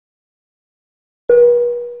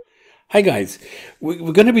Hi guys,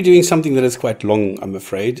 we're going to be doing something that is quite long, I'm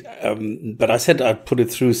afraid, but I said I'd put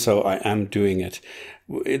it through, so I am doing it.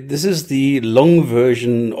 This is the long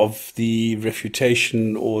version of the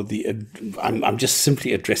refutation, or I'm just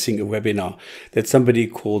simply addressing a webinar that somebody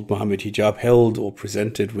called Mo Hijab held or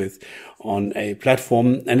presented with on a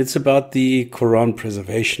platform, and it's about the Quran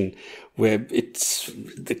preservation, where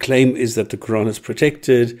the claim is that the Quran is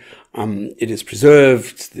protected, it is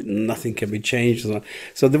preserved, nothing can be changed.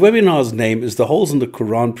 So the webinar's name is The Holes in the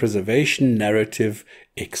Quran Preservation Narrative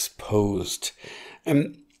Exposed.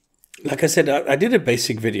 Like I said, I did a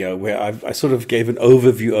basic video where I sort of gave an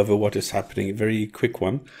overview over what is happening, a very quick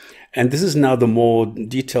one. And this is now the more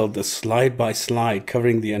detailed, the slide by slide,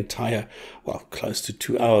 covering the entire, well, close to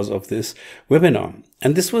 2 hours of this webinar.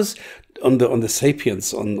 And this was on the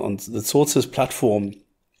Sapiens, on the Sources platform.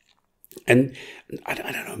 And I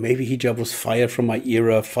don't know, maybe Hijab was fired from my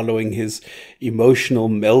era following his emotional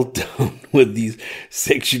meltdown with these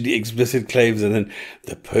sexually explicit claims and then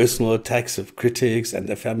the personal attacks of critics and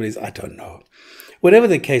their families. I don't know. Whatever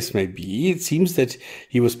the case may be, it seems that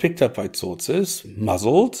he was picked up by Sources,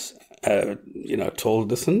 muzzled,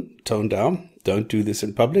 told, listen, tone down, don't do this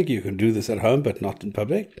in public. You can do this at home, but not in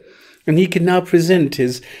public. And he can now present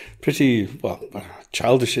his pretty,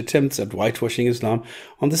 childish attempts at whitewashing Islam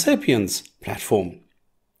on the Sapiens platform.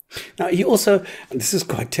 Now, he also, and this is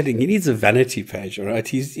quite telling, he needs a vanity page, all right?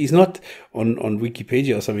 He's not on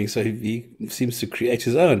Wikipedia or something, so he seems to create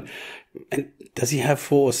his own. And does he have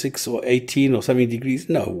 4 or 6 or 18 or something degrees?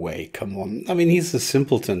 No way, come on. I mean, he's a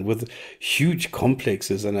simpleton with huge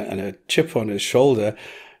complexes and a chip on his shoulder,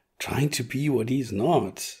 trying to be what he's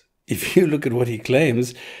not. If you look at what he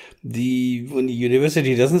claims, the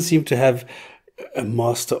university doesn't seem to have a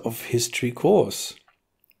Master of History course.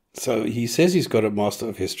 So he says he's got a Master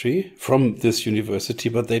of History from this university,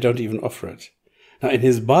 but they don't even offer it. Now, in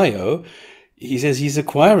his bio, he says he's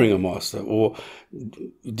acquiring a master, or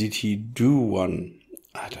did he do one?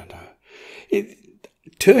 I don't know.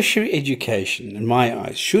 Tertiary education, in my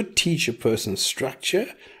eyes, should teach a person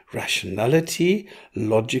structure, rationality,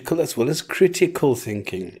 logical, as well as critical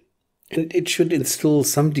thinking. And it should instill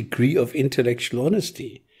some degree of intellectual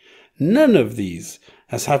honesty. None of these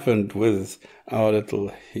has happened with our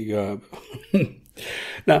little Hijab.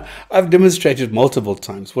 Now, I've demonstrated multiple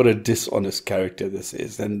times what a dishonest character this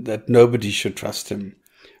is, and that nobody should trust him.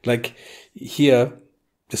 Like here,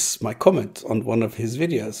 this is my comment on one of his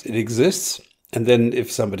videos. It exists, and then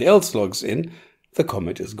if somebody else logs in, the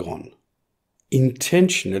comment is gone.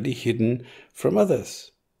 Intentionally hidden from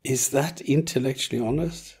others. Is that intellectually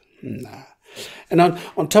honest? Nah. And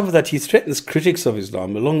on top of that, he threatens critics of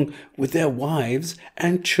Islam along with their wives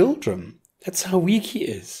and children. That's how weak he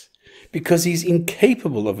is, because he's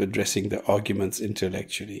incapable of addressing their arguments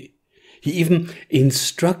intellectually. He even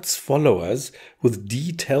instructs followers with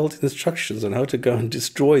detailed instructions on how to go and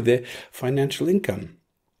destroy their financial income.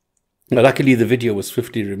 Now, luckily, the video was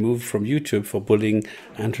swiftly removed from YouTube for bullying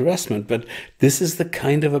and harassment, but this is the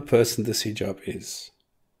kind of a person this Hijab is.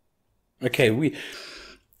 Okay,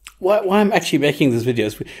 why I'm actually making this video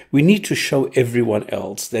is we need to show everyone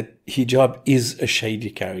else that Hijab is a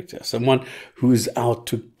shady character, someone who is out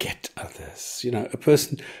to get others, a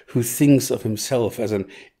person who thinks of himself as an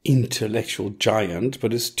intellectual giant,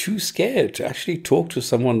 but is too scared to actually talk to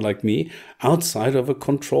someone like me outside of a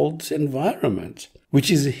controlled environment,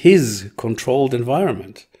 which is his controlled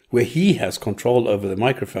environment, where he has control over the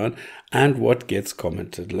microphone and what gets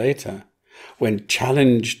commented later. When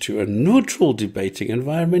challenged to a neutral debating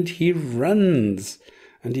environment, he runs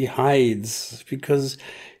and he hides because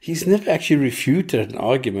he's never actually refuted an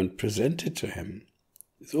argument presented to him.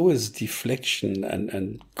 There's always deflection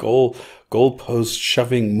and goalpost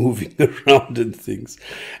shoving, moving around and things.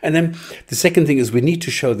 And then the second thing is we need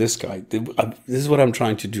to show this guy. This is what I'm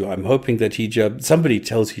trying to do. I'm hoping that Hijab, somebody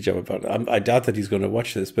tells Hijab about it. I doubt that he's going to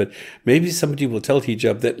watch this, but maybe somebody will tell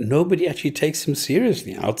Hijab that nobody actually takes him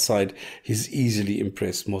seriously outside his easily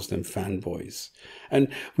impressed Muslim fanboys. And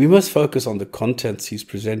we must focus on the contents he's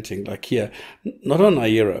presenting, like here, not on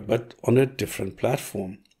Aira, but on a different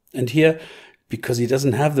platform. And here, because he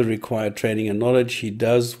doesn't have the required training and knowledge, he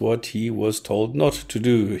does what he was told not to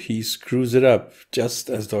do. He screws it up, just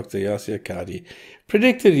as Dr. Yasir Qadhi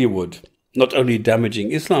predicted he would. Not only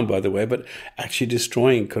damaging Islam, by the way, but actually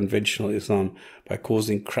destroying conventional Islam by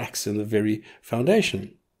causing cracks in the very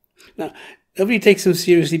foundation. Now, nobody takes him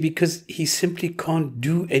seriously because he simply can't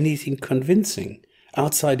do anything convincing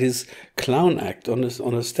outside his clown act on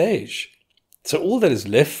a stage. So all that is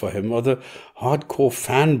left for him are the hardcore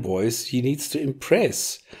fanboys he needs to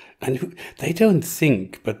impress. And they don't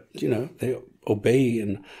think, but, they obey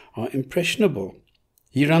and are impressionable.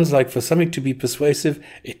 He runs like, for something to be persuasive,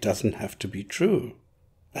 it doesn't have to be true.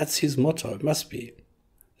 That's his motto, it must be.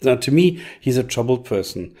 Now, to me, he's a troubled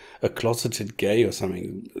person, a closeted gay or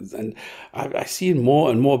something. And I see it more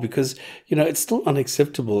and more because, it's still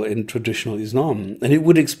unacceptable in traditional Islam. And it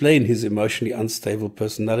would explain his emotionally unstable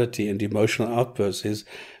personality and emotional outbursts, his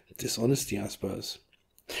dishonesty, I suppose.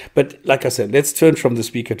 But like I said, let's turn from the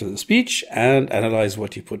speaker to the speech and analyze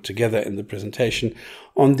what he put together in the presentation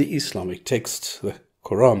on the Islamic text, the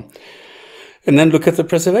Quran. And then look at the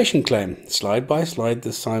preservation claim, slide by slide,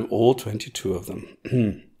 this time all 22 of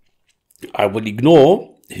them. I will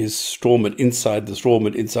ignore his strawman inside,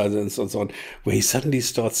 and so on, where he suddenly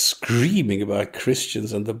starts screaming about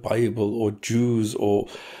Christians and the Bible or Jews, or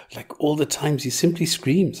like all the times he simply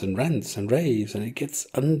screams and rants and raves and it gets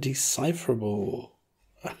undecipherable.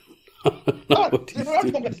 Why are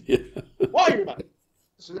you, man?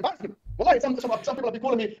 This is embarrassing. Well, some people have been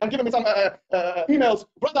calling me and giving me some emails.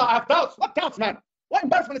 Brother, I have doubts. What doubts, man? What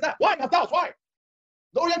embarrassment is that? Why you have doubts? Why?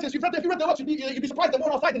 The Orientalists, if you read their works, you'd be surprised. They're more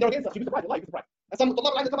on our side than they're against us. You'd be surprised. You'd be surprised. And some come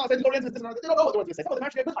out and say the Orientalists, they don't know what the Orientalists say. Some of them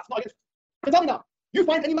actually are with us, not against us. So tell me now, you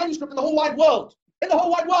find any manuscript in the whole wide world,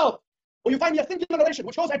 where you find a singular narration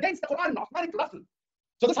which goes against the Quran, Osmanic lesson.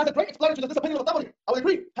 So this has a great explanatory, this opinion of the W, I would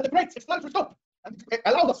agree, has a great explanatory scope. And it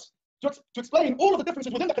allows us to explain all of the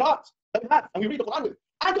differences within the Quran that we have and we read the Quran with,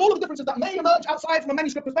 and all of the differences that may emerge outside from a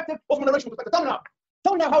manuscript perspective or from a narration perspective.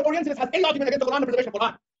 Tell me now how Orientalists has any argument against the Quran and preservation of the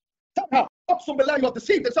Quran. Tell me how. You are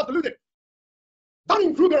deceived and self-deluded.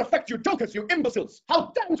 Dunning-Kruger effect, you jokers, you imbeciles.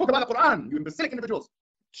 How dare you talk about the Quran, you imbecilic individuals.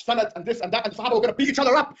 Sanad and this and that, and Sahaba were going to beat each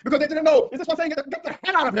other up because they didn't know. Is this one saying, get the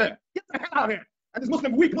hell out of here? Get the hell out of here. And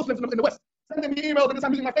these weak Muslims in the West, sending me emails and this,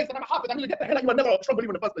 I'm using my face and I'm a Hafs. I'm going to get the hell out. You were never a strong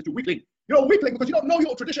believer in the first place, you weakling. You're a weakling because you don't know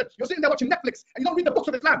your tradition. You're sitting there watching Netflix and you don't read the books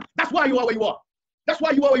of Islam. That's why you are where you are. That's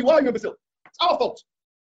why you are where you are, you imbecile. It's our fault.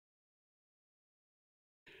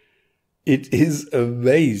 It is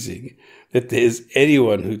amazing that there's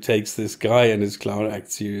anyone who takes this guy and his clown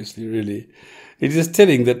act seriously, really. It is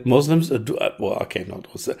telling that Muslims adore, well, okay, not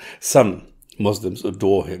also, some Muslims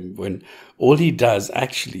adore him when all he does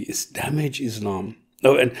actually is damage Islam.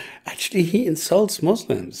 Oh, and actually he insults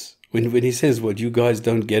Muslims when he says, well, you guys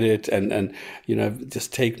don't get it and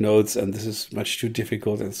just take notes and this is much too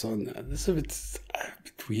difficult and so on. This is a bit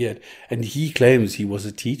weird. And he claims he was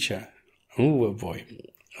a teacher. Oh, boy.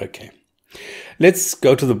 Okay. Let's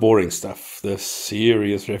go to the boring stuff, the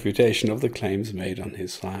serious refutation of the claims made on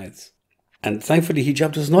his slides. And thankfully,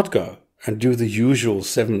 Hijab does not go and do the usual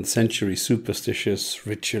 7th century superstitious,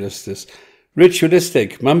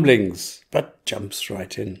 ritualistic mumblings, but jumps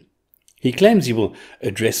right in. He claims he will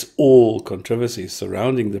address all controversies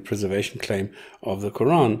surrounding the preservation claim of the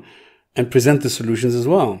Quran and present the solutions as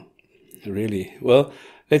well. Really? Well,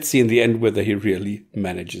 let's see in the end whether he really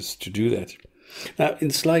manages to do that. Now,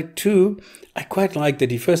 in slide 2, I quite like that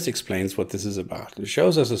he first explains what this is about. It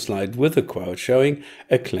shows us a slide with a quote showing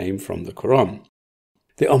a claim from the Quran.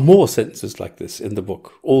 There are more sentences like this in the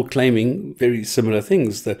book, all claiming very similar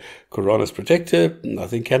things. The Quran is protected,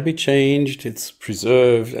 nothing can be changed, it's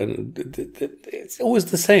preserved, and it's always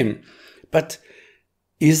the same. But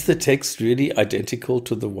is the text really identical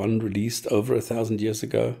to the one released over 1,000 years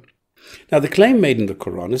ago? Now, the claim made in the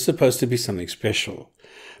Quran is supposed to be something special.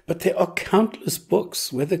 But there are countless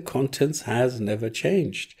books where the contents has never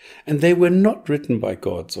changed, and they were not written by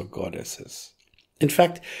gods or goddesses. In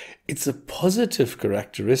fact, it's a positive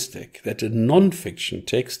characteristic that a non-fiction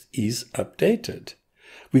text is updated.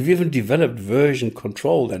 We've even developed version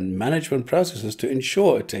control and management processes to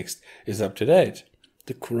ensure a text is up to date.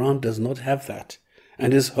 The Quran does not have that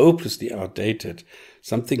and is hopelessly outdated,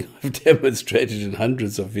 something I've demonstrated in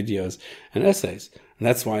hundreds of videos and essays. And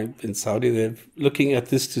that's why in Saudi they're looking at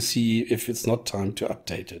this to see if it's not time to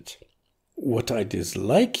update it. What I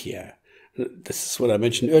dislike here, this is what I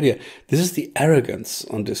mentioned earlier, this is the arrogance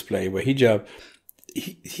on display where Hijab,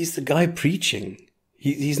 he's the guy preaching.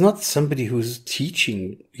 He's not somebody who's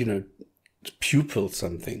teaching, pupils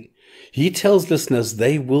something. He tells listeners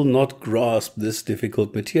they will not grasp this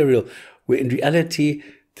difficult material, where in reality,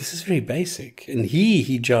 this is very basic. And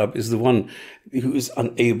Hijab, is the one who is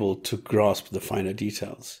unable to grasp the finer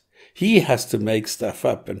details. He has to make stuff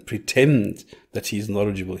up and pretend that he's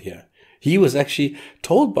knowledgeable here. He was actually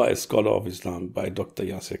told by a scholar of Islam, by Dr.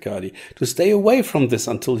 Yasir Qadi, to stay away from this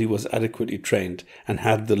until he was adequately trained and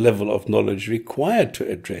had the level of knowledge required to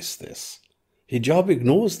address this. Hijab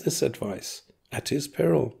ignores this advice at his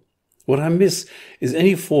peril. What I miss is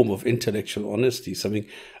any form of intellectual honesty, something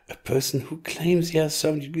a person who claims he has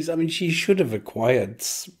so many degrees, she should have acquired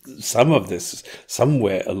some of this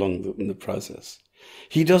somewhere along in the process.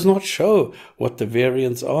 He does not show what the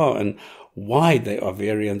variants are and why there are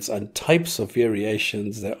variants and types of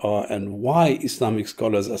variations there are, and why Islamic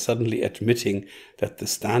scholars are suddenly admitting that the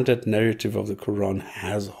standard narrative of the Quran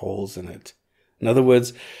has holes in it. In other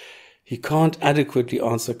words, he can't adequately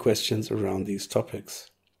answer questions around these topics,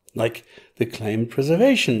 like the claimed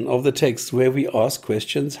preservation of the text, where we ask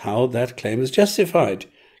questions how that claim is justified,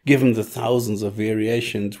 given the thousands of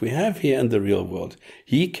variations we have here in the real world.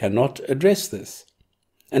 He cannot address this.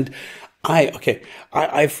 And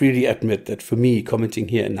I freely admit that for me, commenting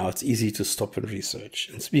here and now, it's easy to stop and research.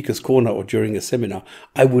 In Speaker's Corner or during a seminar,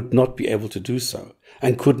 I would not be able to do so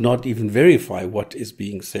and could not even verify what is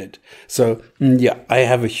being said. So, yeah, I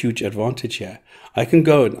have a huge advantage here. I can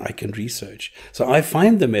go and I can research. So I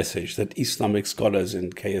find the message that Islamic scholars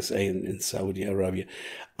in KSA and in Saudi Arabia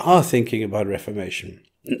are thinking about reformation,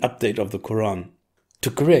 an update of the Quran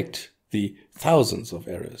to correct the thousands of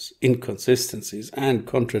errors, inconsistencies, and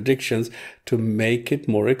contradictions to make it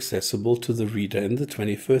more accessible to the reader in the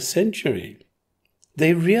 21st century.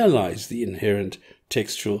 They realize the inherent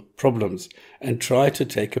textual problems and try to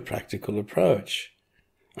take a practical approach.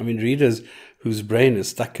 I mean, readers whose brain is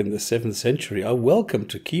stuck in the 7th century are welcome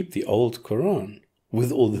to keep the old Quran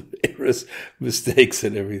with all the errors, mistakes,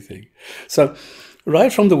 and everything. So,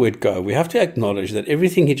 right from the word go, we have to acknowledge that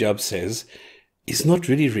everything Hijab says is not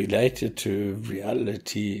really related to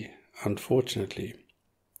reality, unfortunately.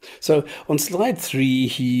 So on slide 3,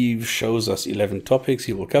 he shows us 11 topics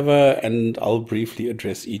he will cover, and I'll briefly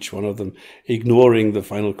address each one of them, ignoring the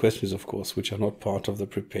final questions, of course, which are not part of the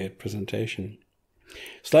prepared presentation.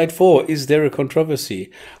 Slide 4, is there a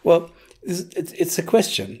controversy? Well, it's a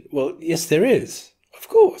question. Well, yes, there is. Of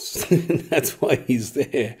course, that's why he's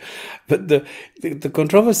there. But the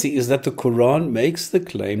controversy is that the Quran makes the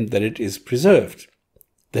claim that it is preserved,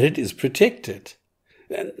 that it is protected,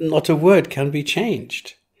 and not a word can be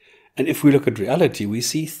changed. And if we look at reality, we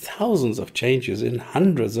see thousands of changes in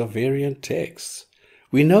hundreds of variant texts.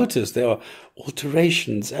 We notice there are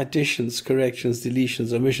alterations, additions, corrections,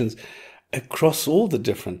 deletions, omissions across all the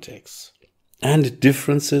different texts, and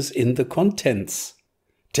differences in the contents.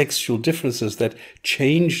 Textual differences that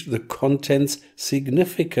change the contents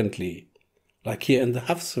significantly. Like here in the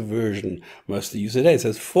Hafs version, mostly used today, it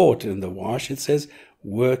says fought. In the Wash, it says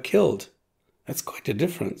were killed. That's quite a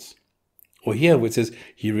difference. Or here, where it says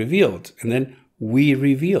he revealed, and then we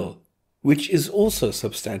reveal, which is also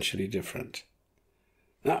substantially different.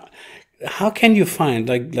 Now, how can you find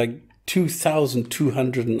like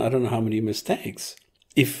 2,200 and I don't know how many mistakes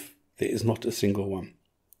if there is not a single one?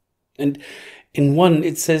 And in one,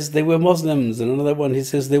 it says they were Muslims, and another one, he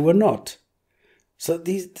says they were not. So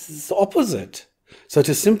this is the opposite. So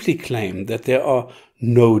to simply claim that there are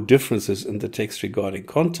no differences in the text regarding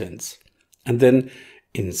contents, and then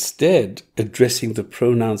instead addressing the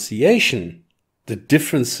pronunciation, the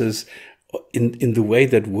differences in the way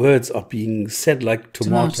that words are being said, like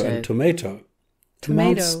tomato and tomato,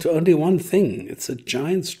 amounts to only one thing. It's a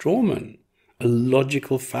giant strawman, a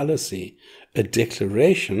logical fallacy, a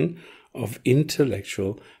declaration of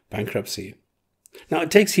intellectual bankruptcy. Now,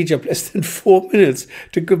 it takes Hijab less than 4 minutes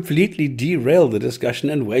to completely derail the discussion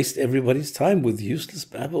and waste everybody's time with useless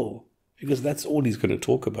babble, because that's all he's going to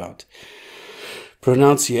talk about.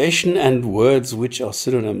 Pronunciation and words which are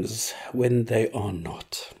synonyms when they are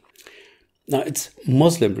not. Now, it's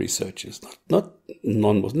Muslim researchers, not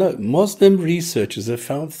non-Muslim. No, Muslim researchers have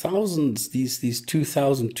found thousands, these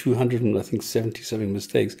 2,200 and I think 77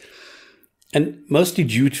 mistakes, and mostly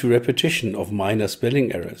due to repetition of minor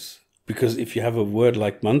spelling errors. Because if you have a word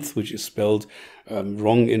like month, which is spelled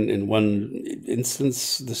wrong in one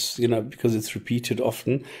instance, this, because it's repeated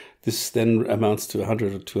often, this then amounts to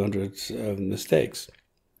 100 or 200 mistakes.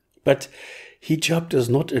 But Hijab does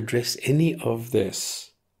not address any of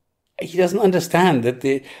this. He doesn't understand that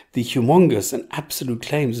the humongous and absolute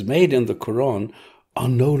claims made in the Quran are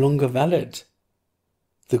no longer valid.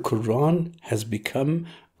 The Quran has become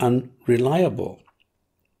unreliable.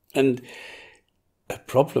 And a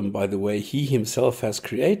problem, by the way, he himself has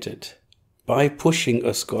created by pushing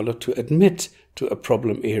a scholar to admit to a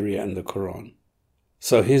problem area in the Quran.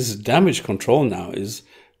 So his damage control now is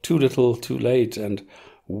too little, too late, and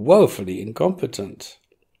woefully incompetent.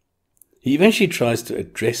 He eventually tries to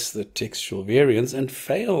address the textual variance and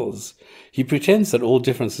fails. He pretends that all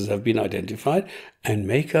differences have been identified and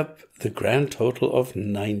make up the grand total of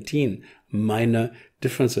 19 minor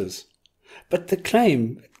differences. But the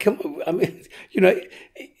claim, it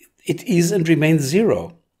is and remains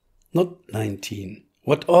 0, not 19.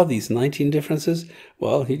 What are these 19 differences?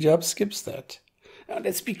 Well, Hijab skips that. Now,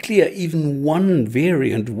 let's be clear, even one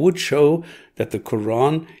variant would show that the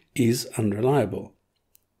Quran is unreliable.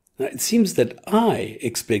 Now, it seems that I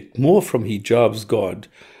expect more from hijab's God,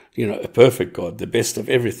 a perfect God, the best of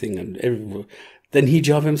everything, than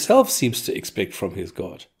hijab himself seems to expect from his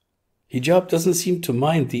God. Hijab doesn't seem to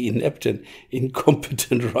mind the inept and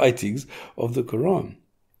incompetent writings of the Quran.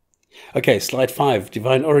 Okay, slide 5,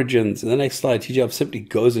 divine origins. In the next slide, hijab simply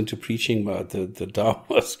goes into preaching about the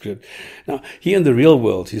Dharma script. Now, here in the real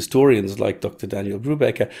world, historians like Dr. Daniel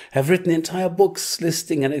Brubaker have written entire books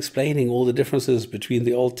listing and explaining all the differences between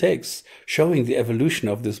the old texts, showing the evolution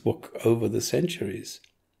of this book over the centuries.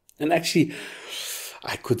 And actually,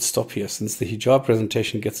 I could stop here since the hijab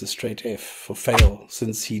presentation gets a straight F for fail,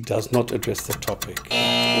 since he does not address the topic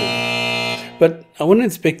at all. But I want to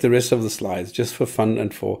inspect the rest of the slides just for fun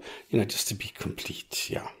and for, just to be complete.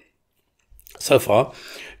 Yeah. So far,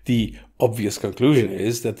 the obvious conclusion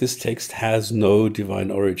is that this text has no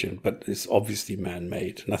divine origin, but is obviously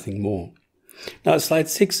man-made, nothing more. Now, slide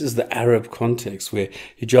 6 is the Arab context, where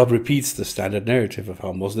hijab repeats the standard narrative of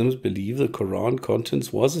how Muslims believe the Quran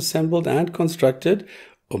contents was assembled and constructed,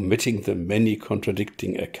 omitting the many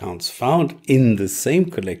contradicting accounts found in the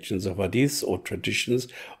same collections of hadiths or traditions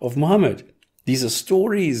of Muhammad. These are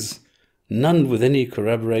stories, none with any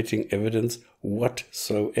corroborating evidence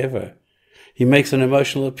whatsoever. He makes an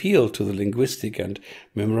emotional appeal to the linguistic and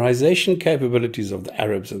memorization capabilities of the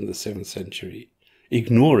Arabs in the 7th century,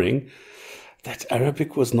 ignoring that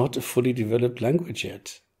Arabic was not a fully developed language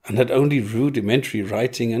yet, and had only rudimentary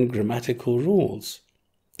writing and grammatical rules.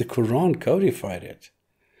 The Quran codified it.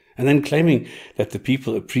 And then claiming that the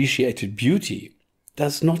people appreciated beauty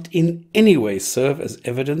does not in any way serve as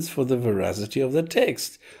evidence for the veracity of the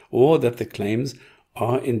text, or that the claims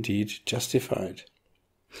are indeed justified.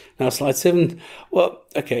 Now, slide 7. Well,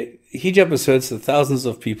 okay, hijab asserts that thousands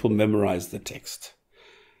of people memorized the text.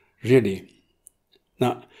 Really?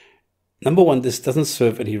 Now, number 1, this doesn't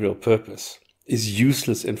serve any real purpose, is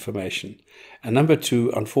useless information. And number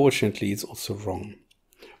 2, unfortunately, it's also wrong.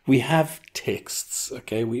 We have texts,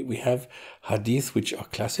 okay? We have hadith which are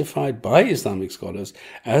classified by Islamic scholars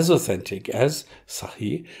as authentic, as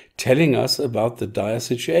sahih, telling us about the dire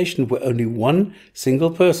situation where only one single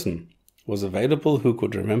person was available who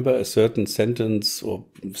could remember a certain sentence or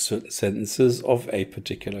certain sentences of a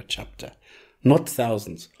particular chapter. Not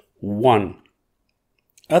thousands, one.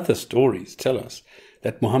 Other stories tell us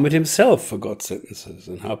that Muhammad himself forgot sentences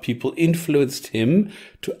and how people influenced him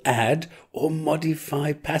to add or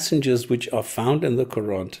modify passages which are found in the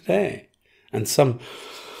Quran today. And some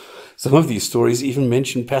of these stories even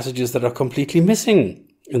mention passages that are completely missing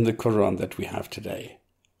in the Quran that we have today.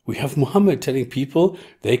 We have Muhammad telling people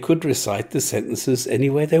they could recite the sentences any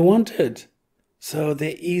way they wanted. So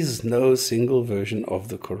there is no single version of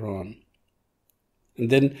the Quran. And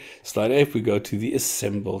then, slide 8, we go to the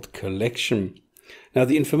assembled collection. Now,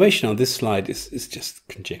 the information on this slide is just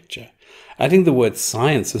conjecture. Adding the word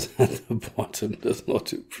sciences at the bottom does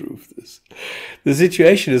not improve this. The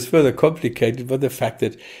situation is further complicated by the fact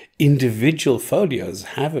that individual folios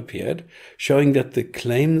have appeared showing that the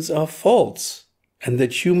claims are false and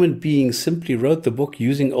that human beings simply wrote the book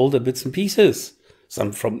using older bits and pieces.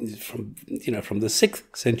 Some from the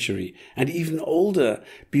 6th century and even older,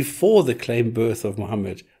 before the claimed birth of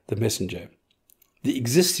Muhammad, the messenger. The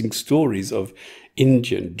existing stories of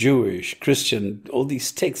Indian, Jewish, Christian, all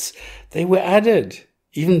these texts, they were added,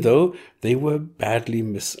 even though they were badly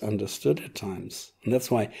misunderstood at times. And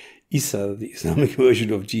that's why Isa, the Islamic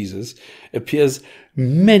version of Jesus, appears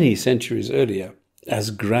many centuries earlier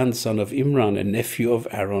as grandson of Imran and nephew of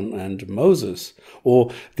Aaron and Moses,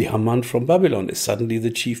 or the Haman from Babylon is suddenly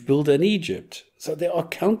the chief builder in Egypt. So there are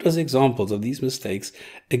countless examples of these mistakes,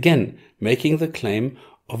 again making the claim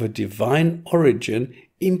of a divine origin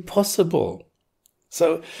impossible.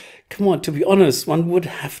 So, come on, to be honest, one would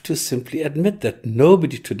have to simply admit that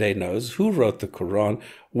nobody today knows who wrote the Quran,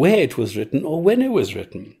 where it was written, or when it was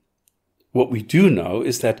written. What we do know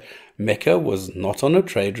is that Mecca was not on a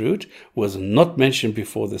trade route, was not mentioned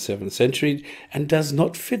before the 7th century, and does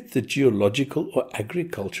not fit the geological or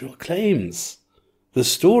agricultural claims. The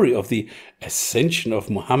story of the ascension of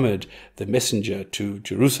Muhammad, the messenger, to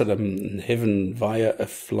Jerusalem in heaven via a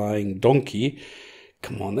flying donkey,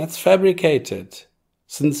 come on, that's fabricated.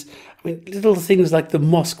 Since, little things like the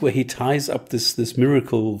mosque where he ties up this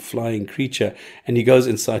miracle flying creature and he goes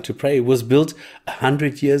inside to pray was built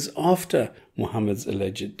 100 years after Muhammad's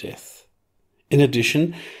alleged death. In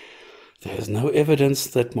addition, there is no evidence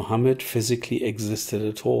that Muhammad physically existed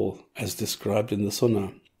at all, as described in the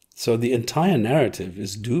Sunnah. So the entire narrative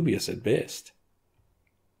is dubious at best.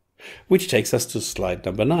 Which takes us to slide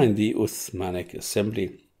number 9, the Uthmanic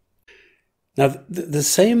Assembly. Now, the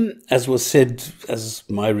same as was said as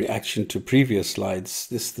my reaction to previous slides,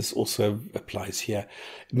 this also applies here.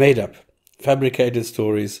 Made up, fabricated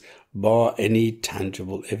stories, bar any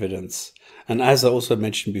tangible evidence. And as I also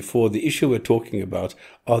mentioned before, the issue we're talking about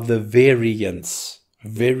are the variants,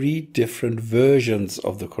 very different versions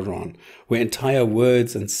of the Quran, where entire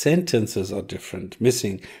words and sentences are different,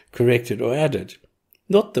 missing, corrected or added,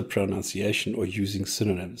 not the pronunciation or using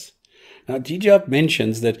synonyms. Now, Hijab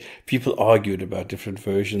mentions that people argued about different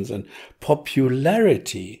versions and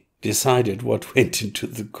popularity decided what went into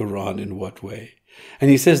the Quran in what way.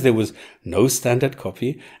 And he says there was no standard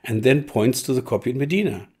copy and then points to the copy in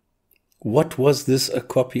Medina. What was this a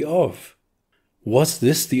copy of? Was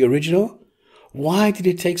this the original? Why did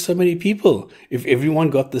it take so many people if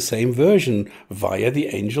everyone got the same version via the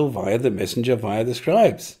angel, via the messenger, via the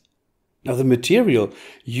scribes? Now, the material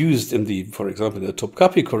used in for example, the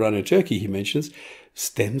Topkapi Koran in Turkey, he mentions,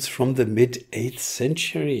 stems from the mid-8th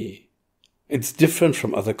century. It's different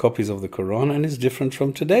from other copies of the Quran and is different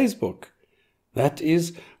from today's book. That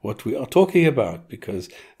is what we are talking about, because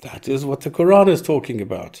that is what the Quran is talking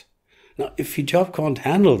about. Now, if Hijab can't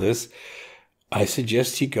handle this, I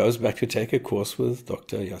suggest he goes back to take a course with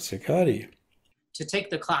Dr. Yasir Qari. To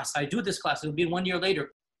take the class, I do this class, it'll be 1 year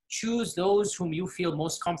later. Choose those whom you feel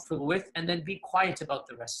most comfortable with and then be quiet about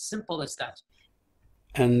the rest. Simple as that.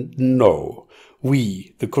 And no,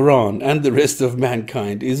 we, the Quran and the rest of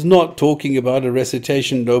mankind, is not talking about a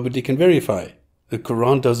recitation nobody can verify. The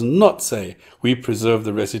Quran does not say we preserve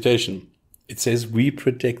the recitation. It says we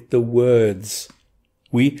protect the words.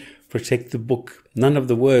 We protect the book. None of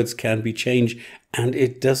the words can be changed, and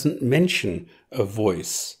it doesn't mention a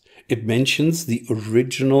voice. It mentions the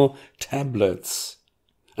original tablets.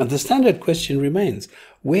 And the standard question remains,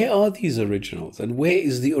 where are these originals and where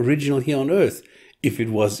is the original here on earth if it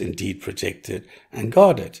was indeed protected and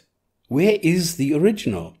guarded? Where is the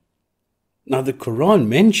original? Now, the Quran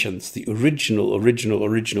mentions the original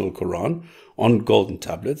Quran on golden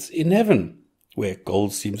tablets in heaven, where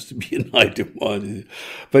gold seems to be an item.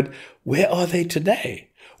 But where are they today?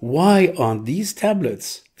 Why aren't these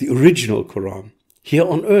tablets, the original Quran, here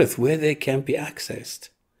on earth where they can be accessed?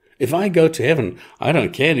 If I go to heaven, I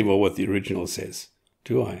don't care anymore what the original says,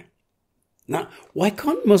 do I? Now, why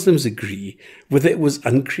can't Muslims agree whether it was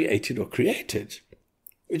uncreated or created?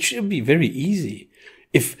 It should be very easy.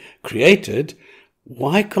 If created,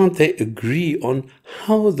 why can't they agree on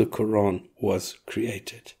how the Quran was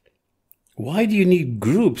created? Why do you need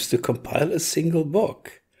groups to compile a single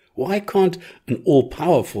book? Why can't an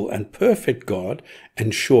all-powerful and perfect God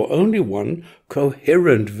ensure only one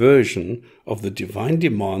coherent version of the divine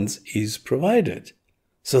demands is provided,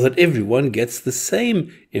 so that everyone gets the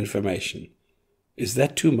same information? Is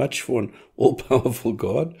that too much for an all-powerful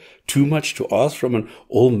God? Too much to ask from an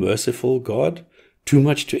all-merciful God? Too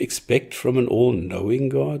much to expect from an all-knowing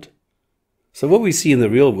God? So what we see in the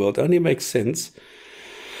real world only makes sense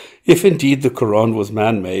if indeed the Quran was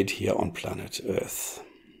man-made here on planet Earth.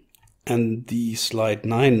 And the slide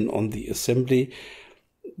 9 on the assembly,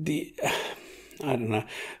 the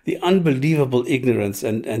unbelievable ignorance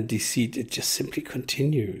and deceit, it just simply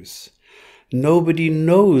continues. Nobody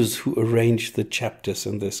knows who arranged the chapters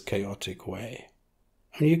in this chaotic way.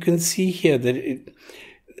 And you can see here that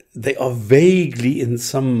they are vaguely in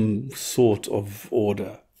some sort of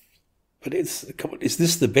order. But is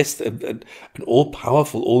this the best an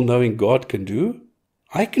all-powerful, all-knowing God can do?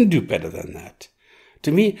 I can do better than that.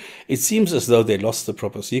 To me, it seems as though they lost the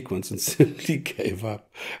proper sequence and simply gave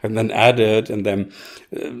up, and then added, and then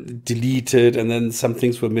deleted, and then some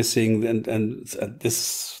things were missing, and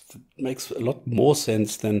this makes a lot more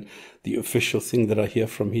sense than the official thing that I hear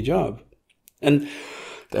from Hijab. And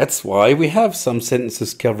that's why we have some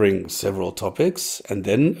sentences covering several topics, and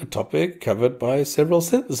then a topic covered by several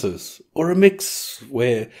sentences, or a mix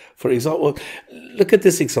where, for example, look at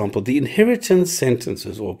this example. The inheritance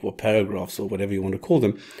sentences, or paragraphs, or whatever you want to call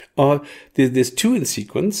them, there's 2 in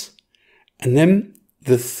sequence, and then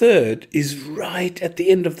the third is right at the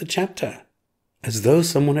end of the chapter, as though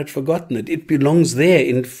someone had forgotten it. It belongs there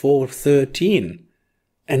in 413,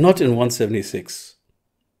 and not in 176.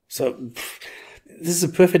 So this is a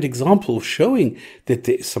perfect example showing that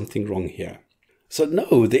there is something wrong here. So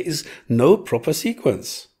no, there is no proper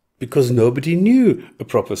sequence, because nobody knew a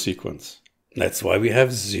proper sequence. That's why we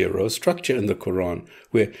have 0 structure in the Quran,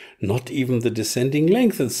 where not even the descending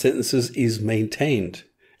length of sentences is maintained.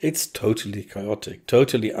 It's totally chaotic,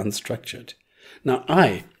 totally unstructured. Now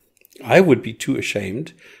I would be too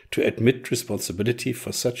ashamed to admit responsibility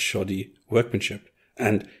for such shoddy workmanship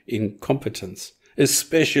and incompetence,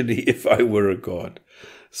 especially if I were a god.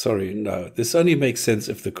 Sorry, no. This only makes sense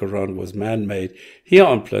if the Quran was man-made here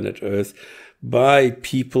on planet Earth by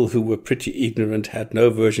people who were pretty ignorant, had no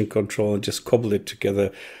version control, and just cobbled it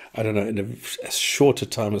together, I don't know, in as short a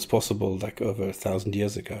time as possible, like over 1,000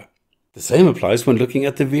 years ago. The same applies when looking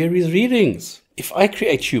at the various readings. If I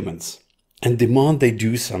create humans and demand they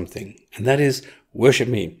do something, and that is worship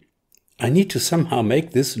me, I need to somehow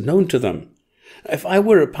make this known to them. If I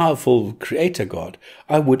were a powerful creator God,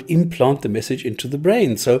 I would implant the message into the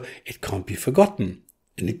brain so it can't be forgotten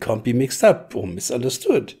and it can't be mixed up or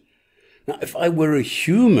misunderstood. Now, if I were a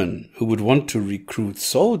human who would want to recruit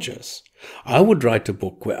soldiers, I would write a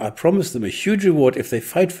book where I promise them a huge reward if they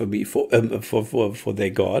fight for me, for their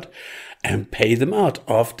God, and pay them out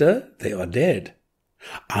after they are dead.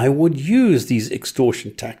 I would use these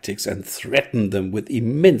extortion tactics and threaten them with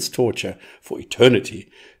immense torture for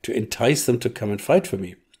eternity to entice them to come and fight for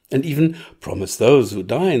me, and even promise those who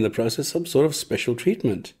die in the process some sort of special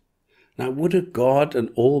treatment. Now, would a God, an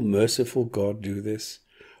all-merciful God, do this?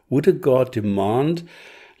 Would a God demand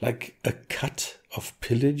like a cut of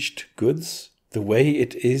pillaged goods the way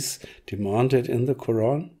it is demanded in the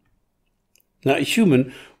Quran? Now, a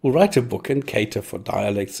human will write a book and cater for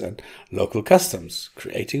dialects and local customs,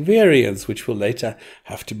 creating variants which will later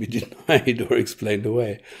have to be denied or explained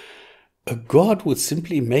away. A God would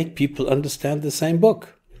simply make people understand the same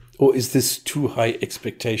book. Or is this too high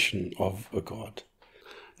expectation of a God?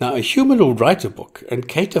 Now, a human will write a book and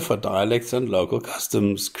cater for dialects and local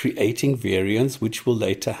customs, creating variants which will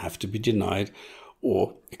later have to be denied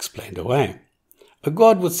or explained away. A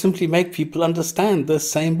God would simply make people understand the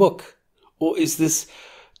same book. Or is this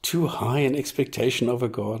too high an expectation of a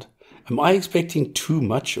God? Am I expecting too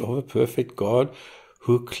much of a perfect God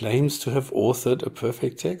who claims to have authored a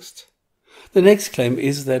perfect text? The next claim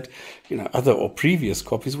is that, other or previous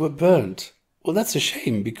copies were burnt. Well, that's a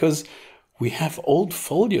shame because we have old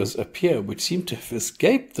folios appear which seem to have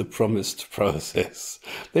escaped the promised process.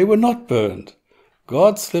 They were not burned.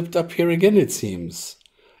 God slipped up here again, it seems.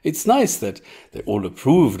 It's nice that they all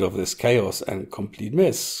approved of this chaos and complete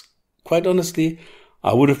mess. Quite honestly,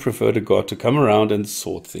 I would have preferred a God to come around and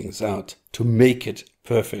sort things out, to make it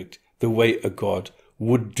perfect, the way a God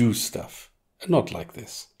would do stuff, and not like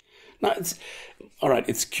this. Now,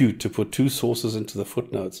 it's cute to put two sources into the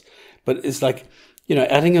footnotes, but it's like,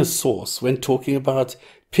 adding a source when talking about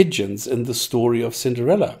pigeons in the story of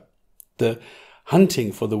Cinderella. The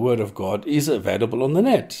hunting for the word of God is available on the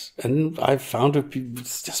net, and I've found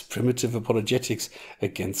it's just primitive apologetics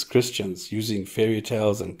against Christians using fairy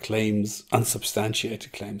tales and claims,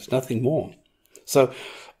 unsubstantiated claims, nothing more. So,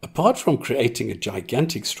 apart from creating a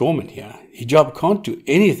gigantic strawman here, hijab can't do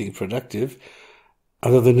anything productive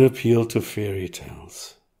other than appeal to fairy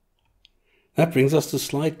tales. That brings us to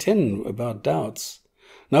slide 10 about doubts.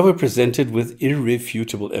 Now we're presented with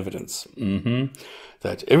irrefutable evidence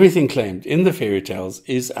that everything claimed in the fairy tales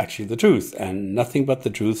is actually the truth, and nothing but the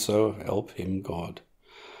truth, so help him God.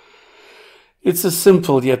 It's a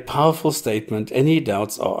simple yet powerful statement. Any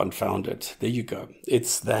doubts are unfounded. There you go.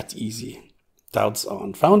 It's that easy. Doubts are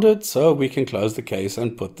unfounded, so we can close the case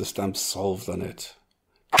and put the stamp solved on it.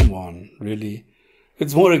 Come on, really?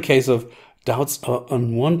 It's more a case of doubts are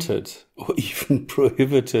unwanted or even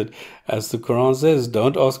prohibited. As the Quran says,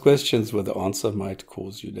 don't ask questions where the answer might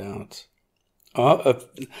cause you doubt. Are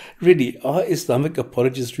Islamic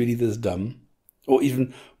apologists really this dumb? Or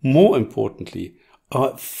even more importantly,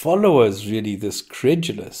 are followers really this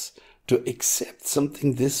credulous to accept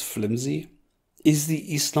something this flimsy? Is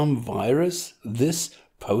the Islam virus this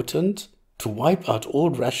potent to wipe out all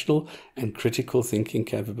rational and critical thinking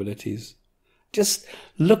capabilities? Just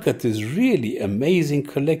look at this really amazing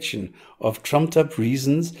collection of trumped up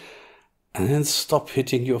reasons and then stop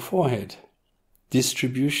hitting your forehead.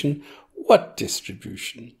 Distribution? What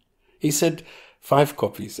distribution? He said 5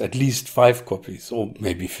 copies, at least 5 copies, or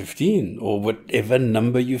maybe 15, or whatever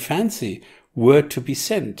number you fancy, were to be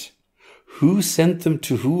sent. Who sent them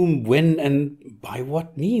to whom, when, and by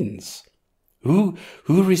what means? Who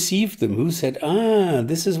received them? Who said,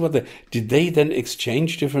 this is what did they then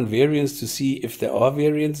exchange different variants to see if there are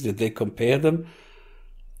variants? Did they compare them?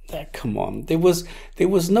 Come on. There was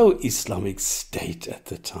no Islamic state at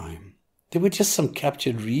the time. There were just some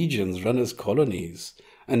captured regions run as colonies.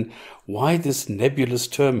 And why this nebulous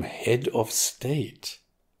term, head of state?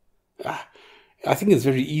 I think it's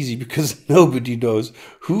very easy because nobody knows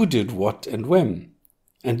who did what and when.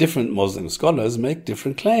 And different Muslim scholars make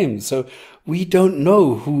different claims. So we don't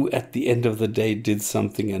know who at the end of the day did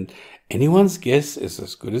something, and anyone's guess is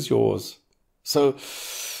as good as yours. So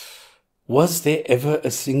was there ever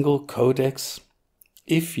a single codex?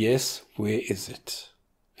 If yes, where is it?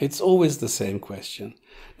 It's always the same question.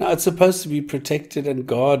 Now, it's supposed to be protected and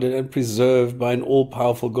guarded and preserved by an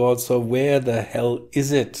all-powerful God, so where the hell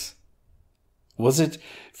is it? Was it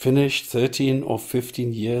finished 13 or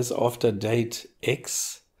 15 years after date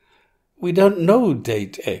X? We don't know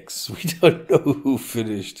date X. We don't know who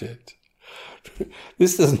finished it.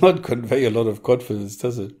 This does not convey a lot of confidence,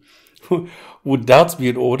 does it? Would doubts be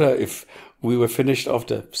in order if we were finished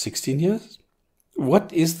after 16 years?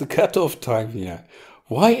 What is the cutoff time here?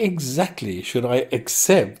 Why exactly should I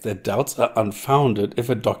accept that doubts are unfounded if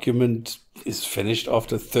a document is finished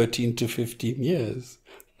after 13 to 15 years?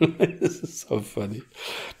 This is so funny.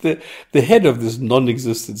 The head of this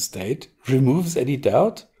non-existent state removes any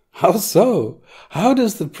doubt? How so? How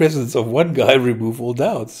does the presence of one guy remove all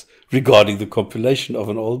doubts regarding the compilation of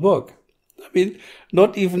an old book? I mean,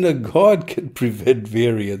 not even a god can prevent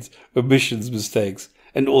variance, omissions, mistakes,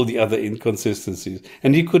 and all the other inconsistencies,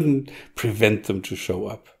 and he couldn't prevent them to show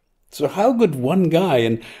up. So how could one guy,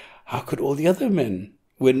 and how could all the other men,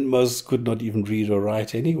 when most could not even read or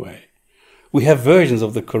write anyway? We have versions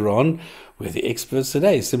of the Quran where the experts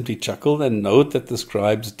today simply chuckle and note that the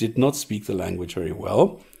scribes did not speak the language very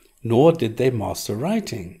well, nor did they master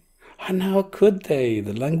writing. And how could they?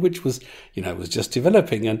 The language was, was just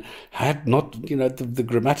developing and had not, the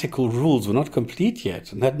grammatical rules were not complete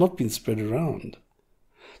yet and had not been spread around.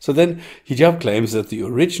 So then Hijab claims that the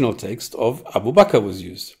original text of Abu Bakr was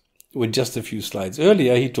used, when just a few slides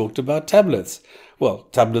earlier he talked about tablets. Well,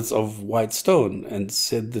 tablets of white stone, and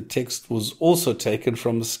said the text was also taken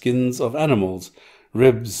from the skins of animals,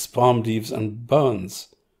 ribs, palm leaves, and bones.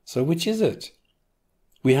 So which is it?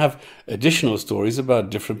 We have additional stories about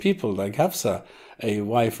different people, like Hafsa, a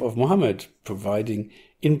wife of Muhammad, providing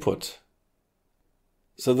input.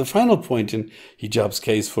 So the final point in Hijab's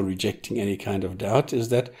case for rejecting any kind of doubt is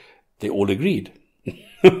that they all agreed.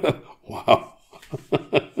 Wow.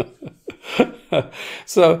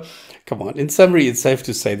 So, come on. In summary, it's safe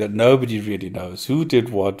to say that nobody really knows who did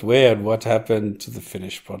what, where, and what happened to the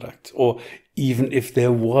finished product, or even if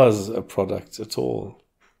there was a product at all.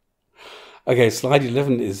 Okay, slide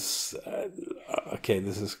 11 is,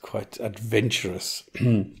 this is quite adventurous.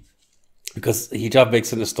 Because Hijab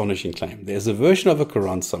makes an astonishing claim. There's a version of a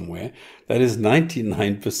Quran somewhere that is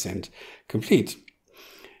 99% complete.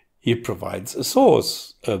 He provides a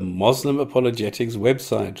source, a Muslim apologetics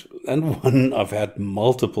website, and one I've had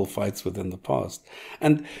multiple fights with in the past.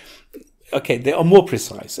 And, they are more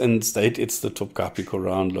precise and state it's the Topkapi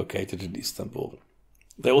Koran located in Istanbul.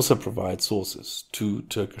 They also provide sources to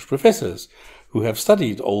Turkish professors who have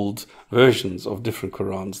studied old versions of different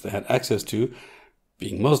Qurans they had access to,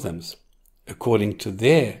 being Muslims. According to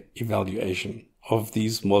their evaluation of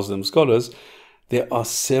these Muslim scholars, there are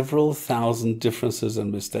several thousand differences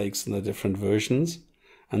and mistakes in the different versions.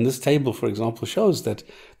 And this table, for example, shows that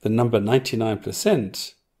the number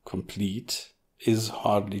 99% complete is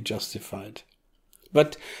hardly justified.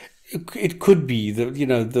 But it could be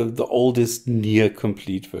the oldest near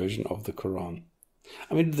complete version of the Quran.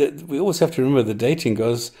 I mean, we always have to remember the dating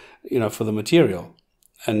goes, for the material.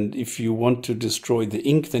 And if you want to destroy the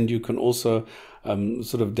ink, then you can also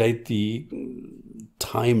sort of date the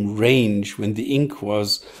time range when the ink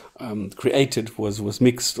was created, was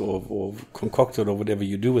mixed or concocted or whatever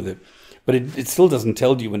you do with it. But it still doesn't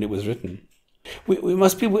tell you when it was written. We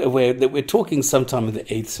must be aware that we're talking sometime in the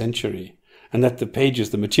 8th century, and that the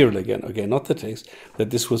pages, the material again, not the text,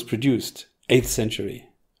 that this was produced 8th century.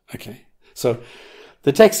 Okay, so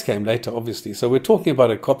the text came later, obviously. So we're talking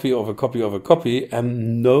about a copy of a copy of a copy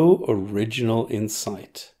and no original in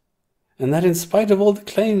sight. And that in spite of all the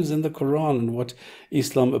claims in the Quran and what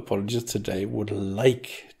Islam apologists today would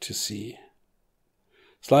like to see.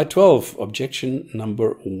 Slide 12, objection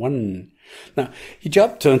number 1. Now,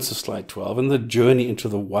 Hijab turns to slide 12 and the journey into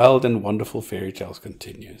the wild and wonderful fairy tales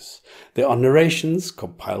continues. There are narrations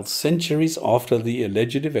compiled centuries after the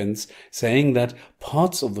alleged events saying that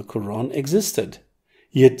parts of the Quran existed.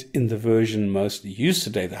 Yet in the version mostly used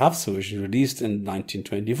today, the Hafs version released in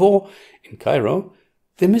 1924 in Cairo,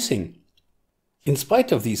 they're missing. In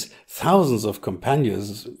spite of these thousands of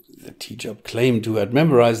companions that Hijab claimed to have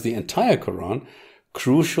memorized the entire Quran,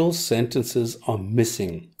 crucial sentences are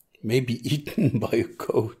missing, maybe eaten by a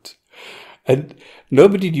goat. And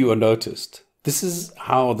nobody knew or noticed. This is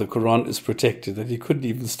how the Quran is protected, that he couldn't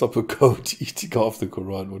even stop a goat eating off the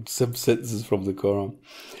Quran or some sentences from the Quran.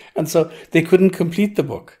 And so they couldn't complete the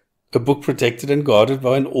book. A book protected and guarded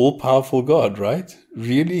by an all-powerful God, right?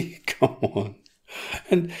 Really? Come on.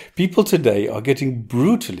 And people today are getting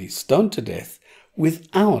brutally stoned to death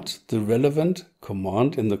without the relevant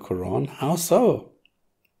command in the Quran. How so?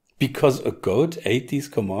 Because a goat ate these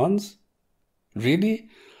commands? Really?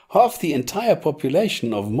 Half the entire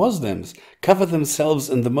population of Muslims cover themselves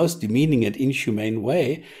in the most demeaning and inhumane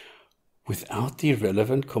way without the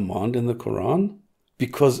relevant command in the Quran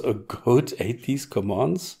because a goat ate these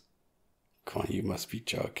commands? Come on, you must be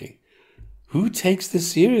joking. Who takes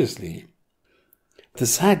this seriously? The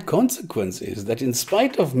sad consequence is that in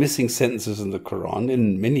spite of missing sentences in the Quran,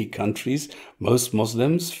 in many countries, most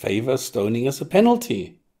Muslims favor stoning as a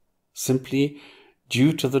penalty, simply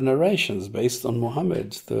due to the narrations based on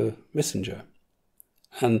Muhammad, the messenger.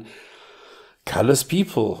 And callous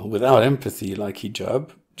people without empathy like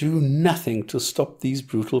Hijab do nothing to stop these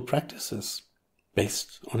brutal practices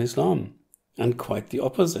based on Islam, and quite the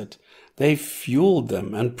opposite. They fueled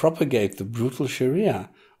them and propagate the brutal Sharia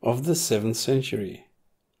of the 7th century.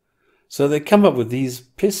 So they come up with these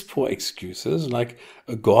piss-poor excuses like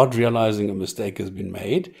a God realizing a mistake has been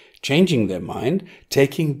made, changing their mind,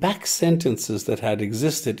 taking back sentences that had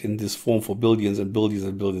existed in this form for billions and billions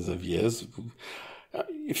and billions of years.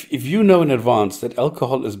 If you know in advance that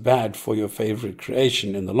alcohol is bad for your favorite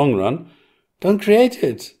creation in the long run, don't create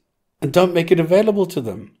it and don't make it available to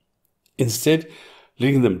them. Instead,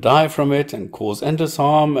 letting them die from it and cause endless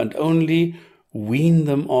harm and only wean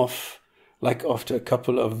them off like after a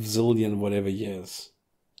couple of zillion whatever years.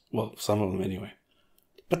 Well, some of them anyway.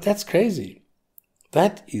 But that's crazy.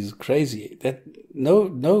 That is crazy.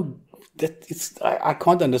 I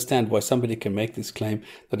can't understand why somebody can make this claim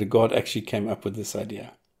that a God actually came up with this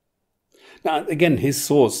idea. Now, again, his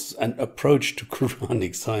source and approach to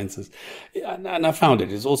Quranic sciences, and I found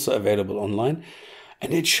it, is also available online,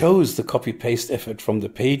 and it shows the copy-paste effort from the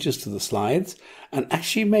pages to the slides and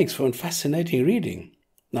actually makes for a fascinating reading.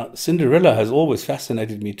 Now, Cinderella has always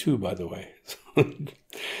fascinated me too, by the way.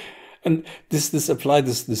 And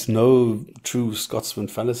this no true Scotsman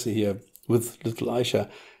fallacy here with little Aisha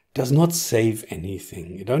does not save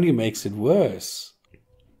anything. It only makes it worse.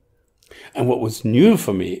 And what was new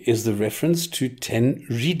for me is the reference to 10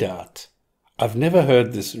 ridat. I've never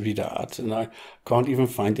heard this ridat, and I can't even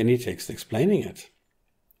find any text explaining it.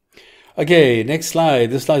 Okay, next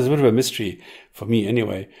slide. This slide is a bit of a mystery, for me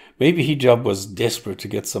anyway. Maybe Hijab was desperate to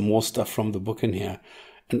get some more stuff from the book in here.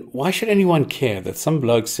 And why should anyone care that some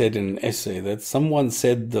bloke said in an essay that someone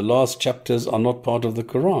said the last chapters are not part of the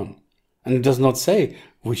Quran? And it does not say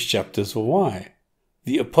which chapters or why.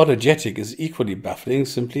 The apologetic is equally baffling,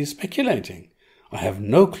 simply speculating. I have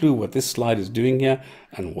no clue what this slide is doing here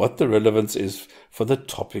and what the relevance is for the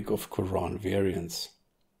topic of Quran variants.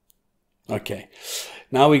 Okay,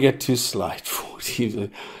 now we get to slide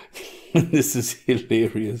 40. This is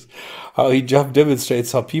hilarious. How Hijab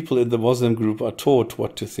demonstrates how people in the Muslim group are taught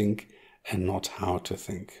what to think and not how to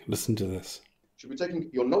think. Listen to this. Should be taking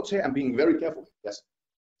your notes here and being very careful. Yes.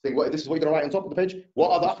 Saying, this is what you're going to write on top of the page.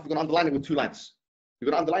 What are the You're going to underline it with 2 lines.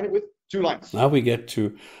 You're going to underline it with 2 lines. Now we get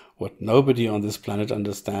to what nobody on this planet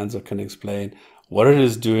understands or can explain, what it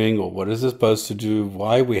is doing or what is it supposed to do,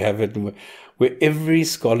 why we have it, and where every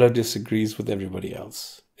scholar disagrees with everybody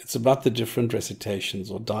else. It's about the different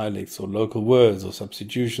recitations or dialects or local words or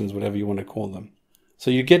substitutions, whatever you want to call them.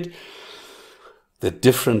 So you get the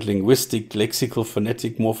different linguistic, lexical,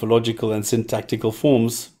 phonetic, morphological, and syntactical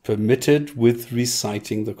forms permitted with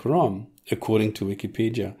reciting the Quran, according to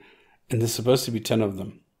Wikipedia. And there's supposed to be 10 of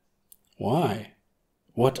them. Why?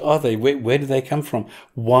 What are they? Where do they come from?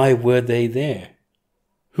 Why were they there?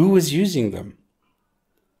 Who was using them?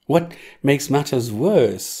 What makes matters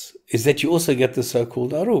worse is that you also get the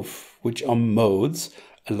so-called aruf, which are modes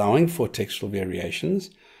allowing for textual variations,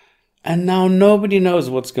 and now nobody knows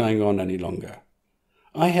what's going on any longer.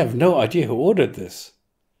 I have no idea who ordered this.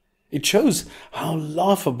 It shows how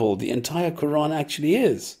laughable the entire Quran actually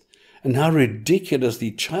is, and how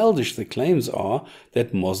ridiculously childish the claims are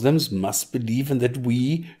that Muslims must believe and that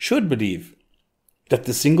we should believe. That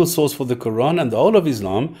the single source for the Quran and the whole of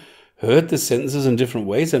Islam heard the sentences in different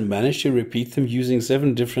ways and managed to repeat them using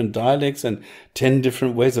 7 different dialects and 10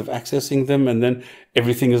 different ways of accessing them, and then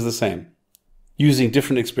everything is the same. Using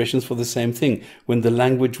different expressions for the same thing when the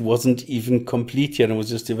language wasn't even complete yet and was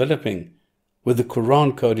just developing. With the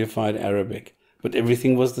Quran codified Arabic, but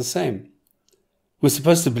everything was the same. We're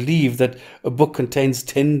supposed to believe that a book contains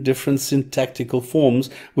 10 different syntactical forms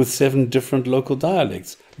with 7 different local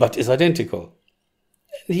dialects, but is identical.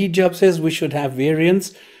 And Hijab says we should have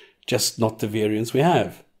variants, just not the variants we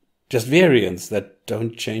have. Just variants that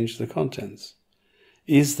don't change the contents.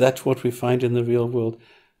 Is that what we find in the real world?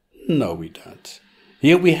 No, we don't.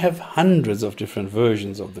 Here we have hundreds of different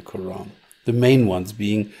versions of the Quran, the main ones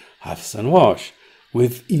being Hafs and Warsh,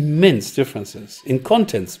 with immense differences, in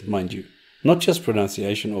contents, mind you, not just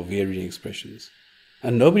pronunciation or varying expressions.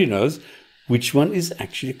 And nobody knows which one is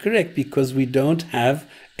actually correct, because we don't have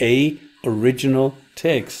a original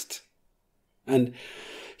text. And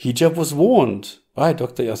Hijab was warned by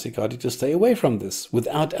Dr. Yasikadi to stay away from this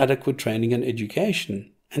without adequate training and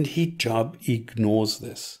education. And Hijab ignores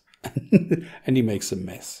this. And he makes a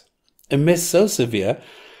mess. A mess so severe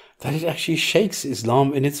that it actually shakes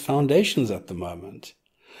Islam in its foundations at the moment.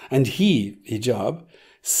 And he, Hijab,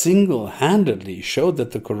 single-handedly showed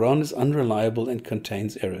that the Quran is unreliable and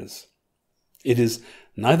contains errors. It is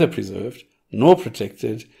neither preserved nor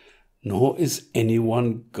protected, nor is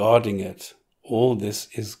anyone guarding it. All this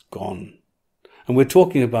is gone. And we're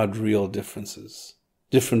talking about real differences.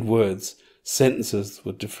 Different words, sentences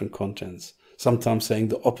with different contents, sometimes saying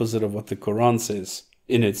the opposite of what the Quran says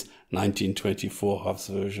in its 1924 Hafs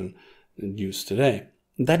version in use today.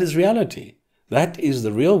 And that is reality. That is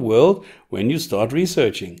the real world when you start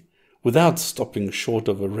researching, without stopping short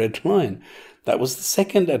of a red line. That was the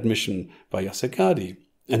second admission by Yasikadi,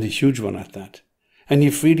 and a huge one at that. And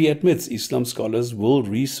he freely admits Islam scholars will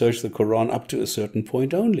research the Quran up to a certain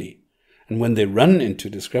point only. And when they run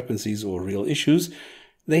into discrepancies or real issues,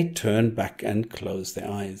 they turn back and close their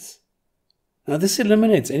eyes. Now, this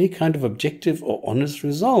eliminates any kind of objective or honest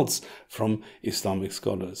results from Islamic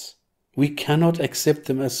scholars. We cannot accept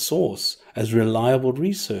them as source, as reliable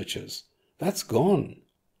researchers. That's gone.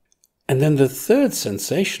 And then the third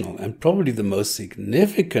sensational and probably the most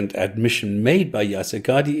significant admission made by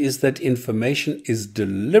Yasikadi is that information is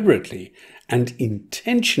deliberately and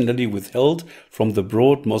intentionally withheld from the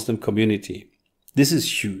broad Muslim community. This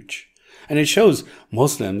is huge. And it shows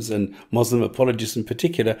Muslims and Muslim apologists in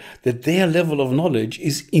particular that their level of knowledge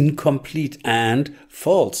is incomplete and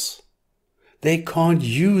false. They can't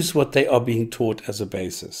use what they are being taught as a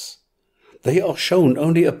basis. They are shown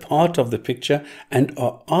only a part of the picture and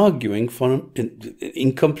are arguing from an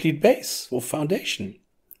incomplete base or foundation.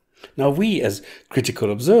 Now we, as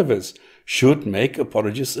critical observers, should make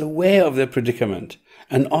apologists aware of their predicament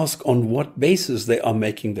and ask on what basis they are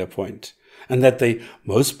making their point, and that they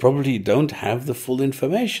most probably don't have the full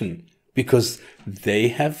information because they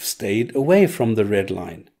have stayed away from the red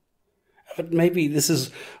line. But maybe this is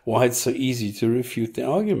why it's so easy to refute their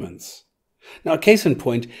arguments. Now, case in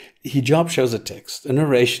point, Hijab shows a text, a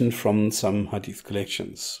narration from some hadith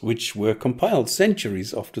collections, which were compiled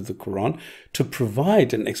centuries after the Quran to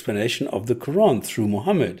provide an explanation of the Quran through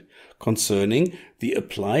Muhammad concerning the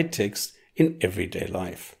applied text in everyday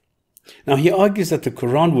life. Now, he argues that the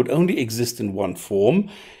Quran would only exist in one form.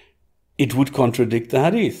 It would contradict the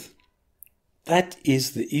hadith. That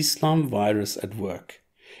is the Islam virus at work.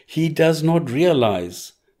 He does not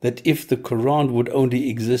realize that if the Quran would only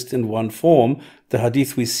exist in one form, the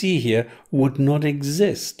hadith we see here would not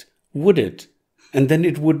exist, would it? And then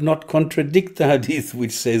it would not contradict the hadith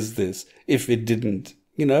which says this, if it didn't.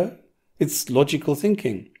 You know, it's logical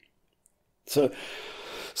thinking. So,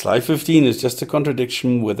 slide 15 is just a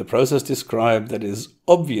contradiction where the process described that is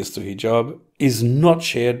obvious to Hijab is not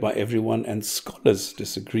shared by everyone, and scholars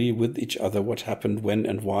disagree with each other what happened, when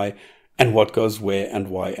and why, and what goes where and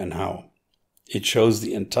why and how. It shows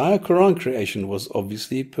the entire Quran creation was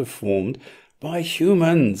obviously performed by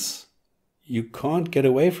humans. You can't get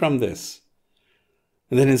away from this.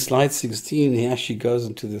 And then in slide 16, he actually goes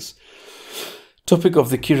into this topic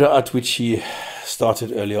of the Qira'at, which he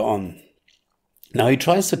started earlier on. Now he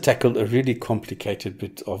tries to tackle a really complicated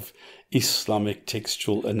bit of Islamic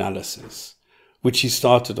textual analysis, which he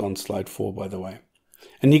started on slide 4, by the way.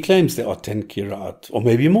 And he claims there are 10 Qira'at, or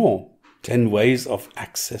maybe more. 10 ways of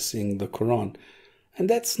accessing the Quran. And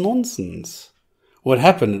that's nonsense. What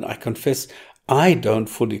happened, and I confess, I don't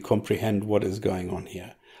fully comprehend what is going on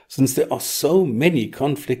here, since there are so many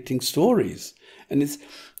conflicting stories. And it's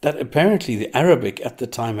that apparently the Arabic at the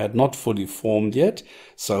time had not fully formed yet,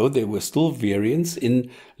 so there were still variants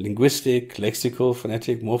in linguistic, lexical,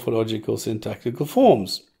 phonetic, morphological, syntactical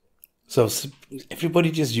forms. So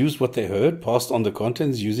everybody just used what they heard, passed on the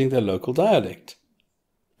contents using their local dialect.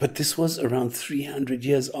 But this was around 300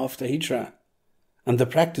 years after Hijrah, and the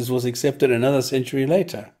practice was accepted another century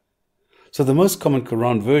later. So the most common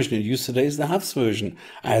Quran version in use today is the Hafs version,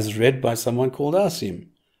 as read by someone called Asim,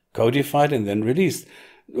 codified and then released.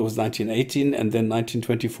 It was 1918 and then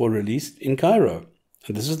 1924 released in Cairo.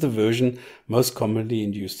 And this is the version most commonly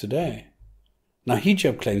in use today. Now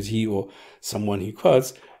Hijab claims he, or someone he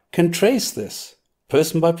quotes, can trace this,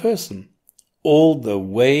 person by person, all the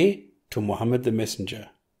way to Muhammad the Messenger.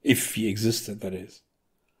 If he existed, that is.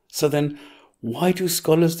 So then, why do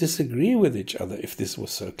scholars disagree with each other if this was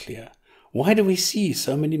so clear? Why do we see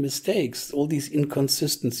so many mistakes, all these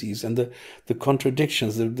inconsistencies and the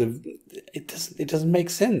contradictions? It doesn't make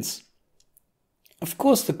sense. Of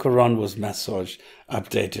course the Quran was massaged,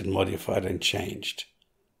 updated, modified, and changed.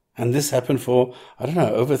 And this happened for, I don't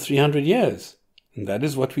know, over 300 years. And that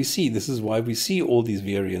is what we see. This is why we see all these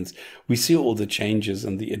variants. We see all the changes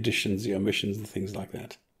and the additions, the omissions, and things like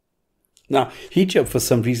that. Now, Hijab, for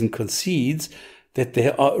some reason, concedes that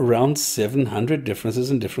there are around 700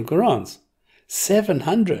 differences in different Qurans.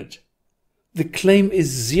 700! The claim is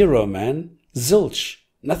zero, man. Zilch.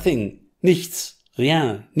 Nothing. Nichts.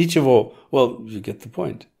 Rien. Nichevo. Well, you get the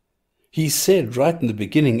point. He said right in the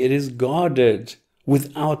beginning, it is guarded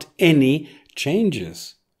without any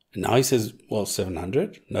changes. And now he says, well,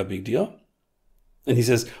 700, no big deal. And he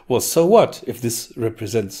says, well, so what if this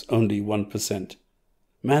represents only 1%?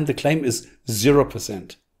 Man, the claim is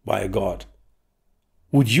 0% by a god.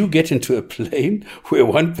 Would you get into a plane where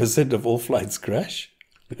 1% of all flights crash?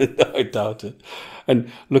 I doubt it.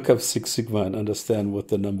 And look up Six Sigma and understand what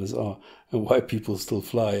the numbers are and why people still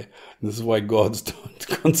fly. And this is why gods don't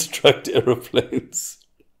construct aeroplanes.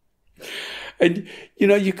 And, you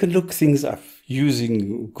know, you can look things up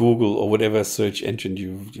using Google or whatever search engine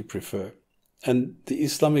you prefer. And the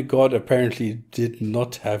Islamic God apparently did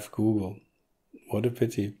not have Google. What a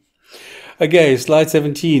pity. Okay, slide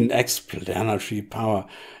 17, explanatory power.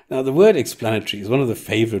 Now, the word explanatory is one of the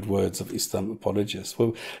favorite words of Islam apologists.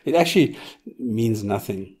 Well, it actually means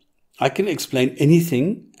nothing. I can explain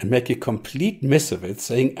anything and make a complete mess of it,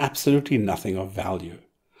 saying absolutely nothing of value.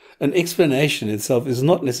 An explanation itself is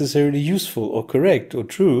not necessarily useful or correct or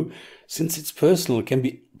true, since it's personal, it can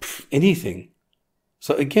be anything.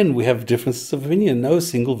 So again, we have differences of opinion, no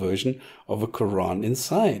single version of a Quran in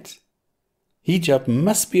sight. Hijab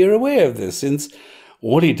must be aware of this, since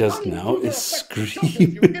all he does now is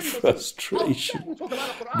scream in frustration,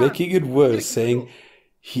 making it worse, saying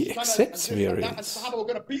he accepts variance.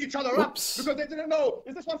 Oops. Because they didn't know.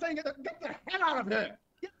 Is this one saying, get the hell out of here?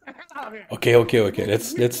 Okay.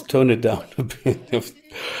 Let's tone it down a bit.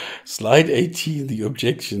 Slide 18, the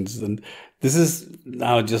objections. And this is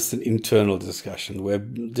now just an internal discussion where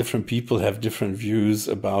different people have different views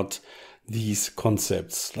about these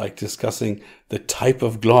concepts, like discussing the type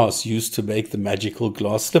of glass used to make the magical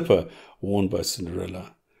glass slipper worn by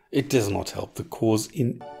Cinderella. It does not help the cause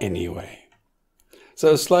in any way.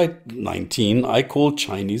 So slide 19, I call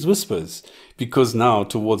Chinese whispers, because now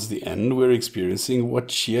towards the end we're experiencing what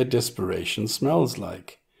sheer desperation smells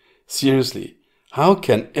like. Seriously, how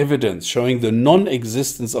can evidence showing the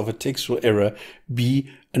non-existence of a textual error be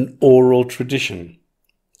an oral tradition?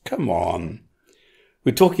 Come on.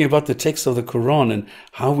 We're talking about the text of the Quran and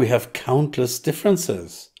how we have countless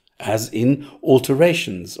differences, as in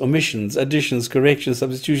alterations, omissions, additions, corrections,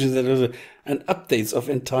 substitutions, and updates of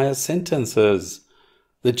entire sentences.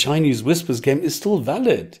 The Chinese whispers game is still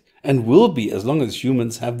valid and will be as long as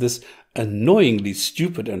humans have this annoyingly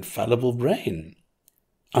stupid and fallible brain.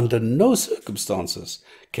 Under no circumstances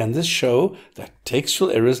can this show that textual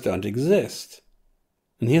errors don't exist.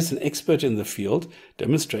 And here's an expert in the field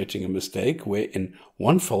demonstrating a mistake where in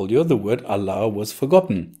one folio the word Allah was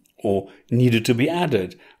forgotten or needed to be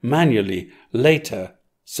added manually later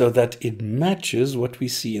so that it matches what we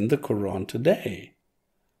see in the Quran today.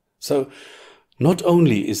 So, not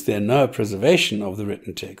only is there no preservation of the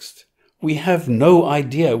written text, we have no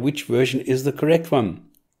idea which version is the correct one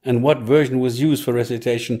and what version was used for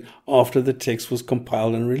recitation after the text was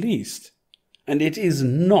compiled and released. And it is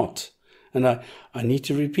not, and I need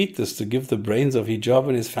to repeat this to give the brains of Hijab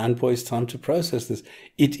and his fanboys time to process this,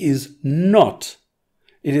 it is not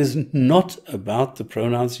about the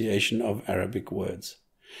pronunciation of Arabic words.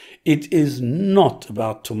 It is not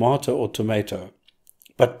about tomato or tomato,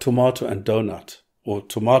 but tomato and donut, or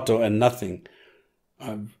tomato and nothing.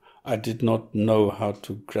 I did not know how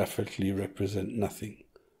to graphically represent nothing.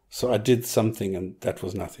 So I did something and that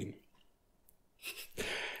was nothing.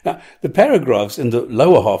 Now, the paragraphs in the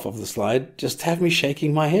lower half of the slide just have me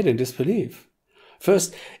shaking my head in disbelief.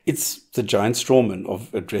 First, it's the giant strawman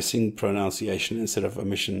of addressing pronunciation instead of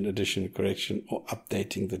omission, addition, correction, or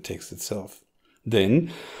updating the text itself.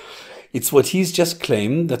 Then, it's what he's just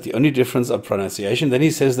claimed, that the only difference of pronunciation. Then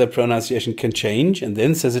he says that pronunciation can change, and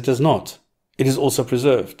then says it does not. It is also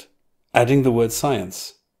preserved, adding the word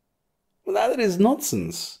science. Well, that is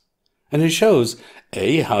nonsense. And it shows,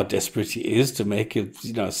 A, how desperate he is to make it,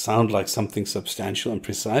 sound like something substantial and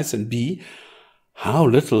precise, and B, how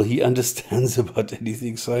little he understands about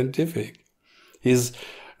anything scientific. His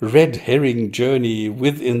red herring journey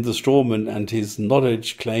within the strawman and his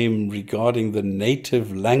knowledge claim regarding the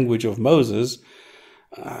native language of Moses,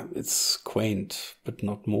 it's quaint, but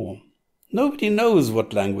not more. Nobody knows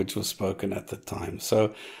what language was spoken at the time,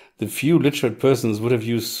 so the few literate persons would have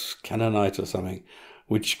used Canaanite or something,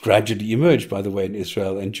 which gradually emerged, by the way, in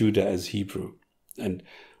Israel and Judah as Hebrew, and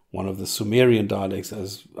one of the Sumerian dialects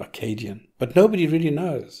as Akkadian. But nobody really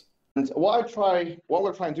knows. And what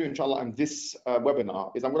we're trying to do, inshallah, in this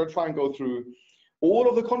webinar is I'm going to try and go through all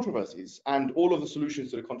of the controversies and all of the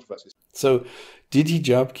solutions to the controversies. So, did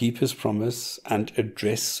Hijab keep his promise and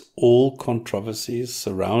address all controversies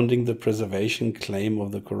surrounding the preservation claim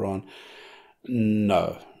of the Quran?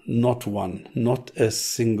 No, not one, not a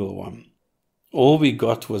single one. All we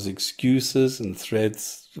got was excuses and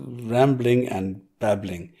threads, rambling and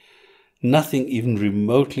babbling. Nothing even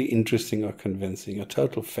remotely interesting or convincing. A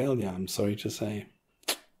total failure, I'm sorry to say.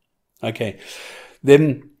 Okay,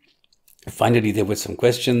 then finally there were some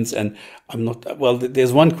questions, and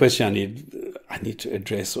there's one question I need to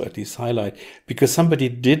address, or at least highlight, because somebody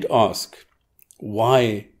did ask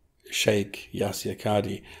why Sheikh Yasir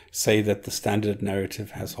Qadhi say that the standard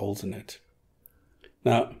narrative has holes in it.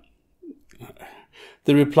 Now,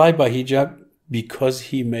 the reply by Hijab, because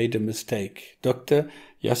he made a mistake. Dr.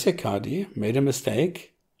 Yasir Qadhi made a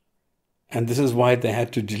mistake, and this is why they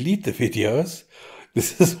had to delete the videos.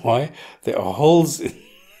 This is why there are holes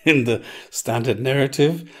in the standard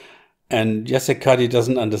narrative, and Yasir Qadhi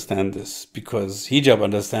doesn't understand this, because Hijab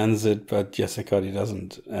understands it, but Yasir Qadhi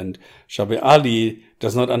doesn't, and Shabi Ali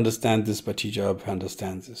does not understand this, but Hijab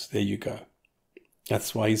understands this. There you go.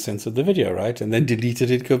 That's why he censored the video, right? And then deleted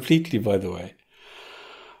it completely, by the way.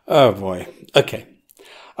 Oh boy. Okay.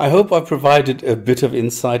 I hope I provided a bit of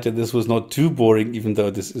insight and this was not too boring, even though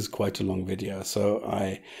this is quite a long video. So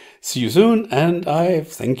I see you soon, and I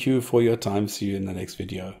thank you for your time. See you in the next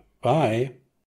video. Bye.